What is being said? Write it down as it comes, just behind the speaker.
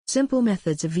Simple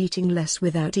methods of eating less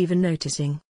without even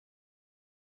noticing.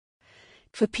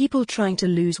 For people trying to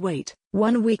lose weight,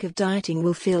 1 week of dieting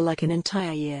will feel like an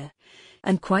entire year.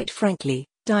 And quite frankly,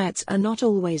 diets are not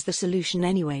always the solution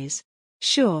anyways.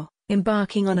 Sure,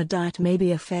 embarking on a diet may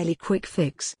be a fairly quick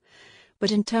fix.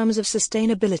 But in terms of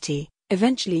sustainability,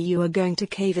 eventually you are going to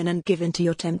cave in and give in to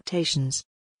your temptations.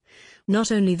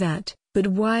 Not only that, but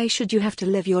why should you have to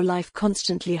live your life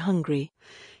constantly hungry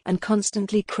and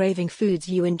constantly craving foods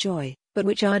you enjoy, but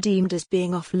which are deemed as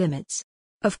being off limits?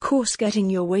 Of course, getting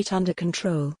your weight under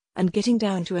control and getting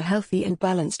down to a healthy and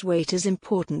balanced weight is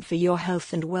important for your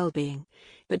health and well-being,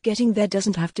 but getting there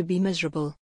doesn't have to be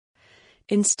miserable.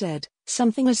 Instead,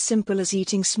 something as simple as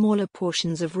eating smaller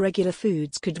portions of regular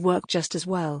foods could work just as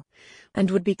well,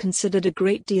 and would be considered a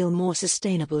great deal more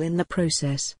sustainable in the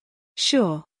process.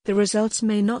 Sure, the results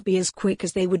may not be as quick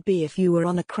as they would be if you were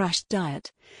on a crash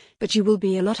diet, but you will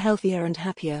be a lot healthier and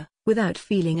happier, without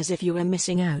feeling as if you were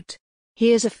missing out.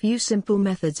 Here's a few simple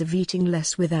methods of eating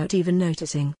less without even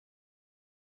noticing.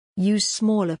 Use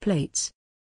smaller plates.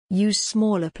 Use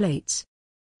smaller plates.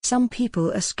 Some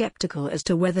people are skeptical as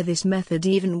to whether this method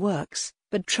even works,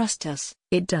 but trust us,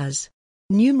 it does.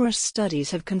 Numerous studies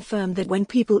have confirmed that when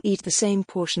people eat the same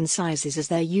portion sizes as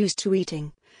they're used to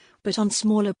eating, but on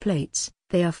smaller plates,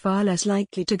 they are far less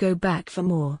likely to go back for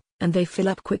more, and they fill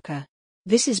up quicker.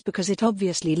 This is because it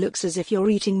obviously looks as if you're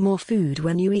eating more food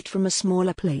when you eat from a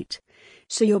smaller plate,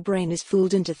 so your brain is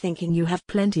fooled into thinking you have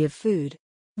plenty of food.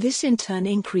 This in turn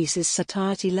increases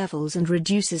satiety levels and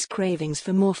reduces cravings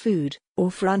for more food, or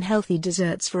for unhealthy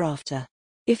desserts for after.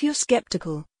 If you're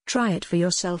skeptical, try it for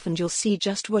yourself and you'll see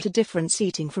just what a difference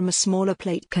eating from a smaller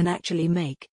plate can actually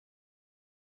make.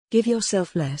 Give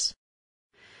yourself less.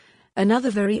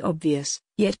 Another very obvious,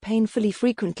 yet painfully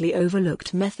frequently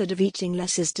overlooked method of eating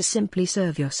less is to simply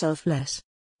serve yourself less.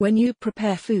 When you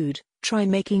prepare food, try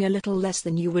making a little less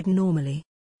than you would normally.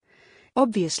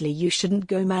 Obviously you shouldn't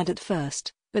go mad at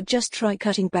first, but just try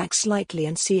cutting back slightly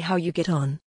and see how you get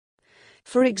on.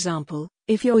 For example,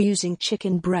 if you're using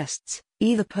chicken breasts,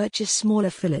 either purchase smaller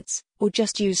fillets, or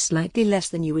just use slightly less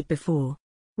than you would before.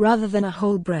 Rather than a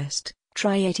whole breast,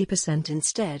 try 80%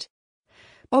 instead.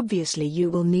 Obviously you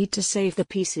will need to save the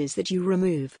pieces that you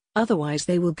remove, otherwise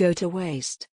they will go to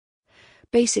waste.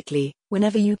 Basically,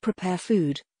 whenever you prepare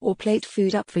food, or plate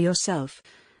food up for yourself,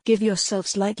 give yourself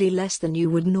slightly less than you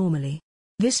would normally.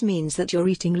 This means that you're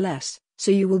eating less,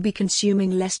 so you will be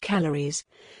consuming less calories,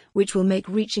 which will make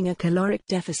reaching a caloric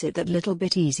deficit that little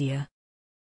bit easier.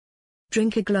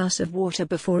 Drink a glass of water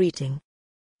before eating.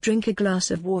 Drink a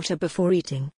glass of water before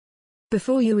eating.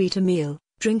 Before you eat a meal,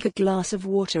 drink a glass of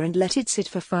water and let it sit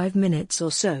for 5 minutes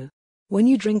or so. When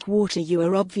you drink water you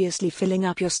are obviously filling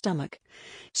up your stomach,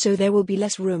 so there will be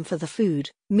less room for the food,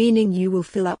 meaning you will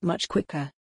fill up much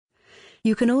quicker.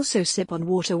 You can also sip on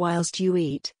water whilst you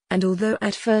eat, and although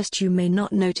at first you may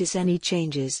not notice any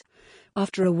changes,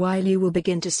 after a while you will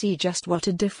begin to see just what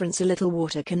a difference a little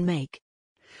water can make.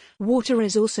 Water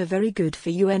is also very good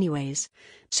for you anyways,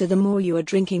 so the more you are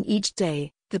drinking each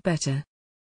day, the better.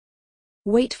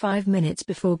 Wait 5 minutes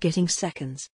before getting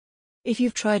seconds. If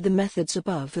you've tried the methods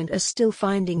above and are still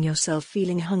finding yourself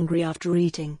feeling hungry after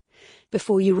eating,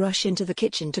 before you rush into the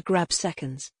kitchen to grab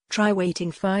seconds, try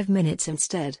waiting 5 minutes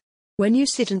instead. When you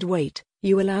sit and wait,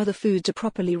 you allow the food to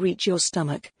properly reach your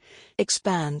stomach,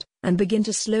 expand, and begin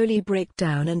to slowly break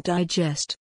down and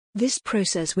digest. This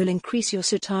process will increase your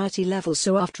satiety levels,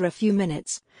 so after a few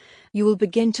minutes, you will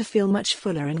begin to feel much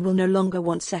fuller and will no longer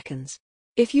want seconds.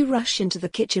 If you rush into the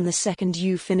kitchen the second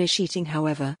you finish eating,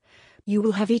 however, you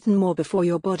will have eaten more before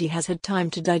your body has had time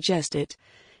to digest it,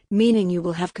 meaning you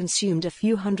will have consumed a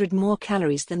few hundred more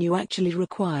calories than you actually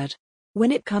required.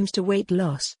 When it comes to weight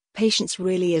loss, patience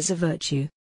really is a virtue.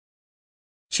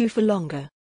 Chew for longer.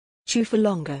 Chew for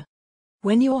longer.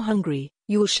 When you're hungry,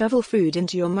 you will shovel food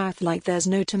into your mouth like there's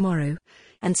no tomorrow,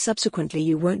 and subsequently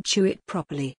you won't chew it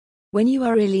properly. When you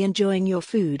are really enjoying your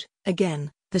food,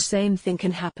 again, the same thing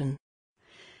can happen.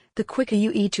 The quicker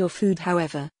you eat your food,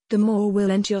 however, the more will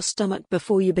enter your stomach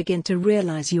before you begin to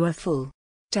realize you are full.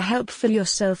 To help fill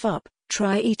yourself up,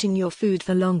 try eating your food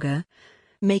for longer,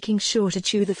 making sure to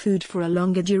chew the food for a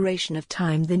longer duration of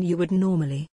time than you would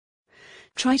normally.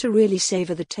 Try to really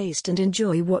savor the taste and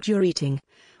enjoy what you're eating,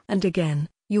 and again,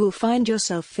 you will find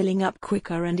yourself filling up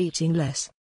quicker and eating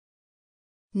less.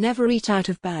 Never eat out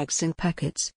of bags and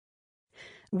packets.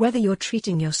 Whether you're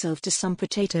treating yourself to some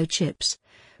potato chips,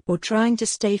 or trying to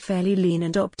stay fairly lean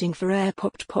and opting for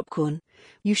air-popped popcorn,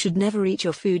 you should never eat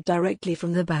your food directly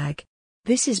from the bag.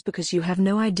 This is because you have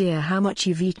no idea how much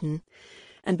you've eaten,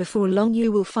 and before long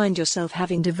you will find yourself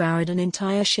having devoured an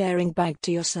entire sharing bag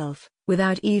to yourself,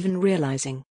 without even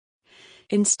realizing.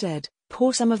 Instead,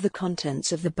 pour some of the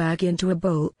contents of the bag into a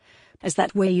bowl, as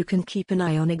that way you can keep an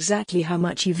eye on exactly how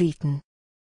much you've eaten.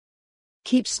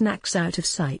 Keep snacks out of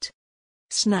sight.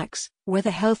 Snacks,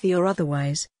 whether healthy or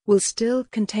otherwise, will still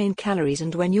contain calories,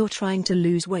 and when you're trying to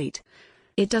lose weight,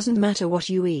 it doesn't matter what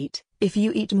you eat. If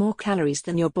you eat more calories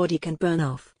than your body can burn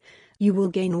off, you will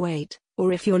gain weight,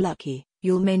 or if you're lucky,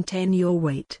 you'll maintain your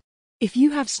weight. If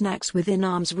you have snacks within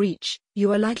arm's reach,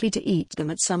 you are likely to eat them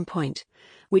at some point,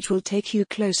 which will take you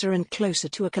closer and closer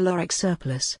to a caloric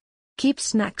surplus. Keep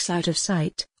snacks out of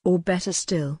sight, or better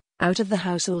still, out of the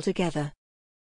house altogether.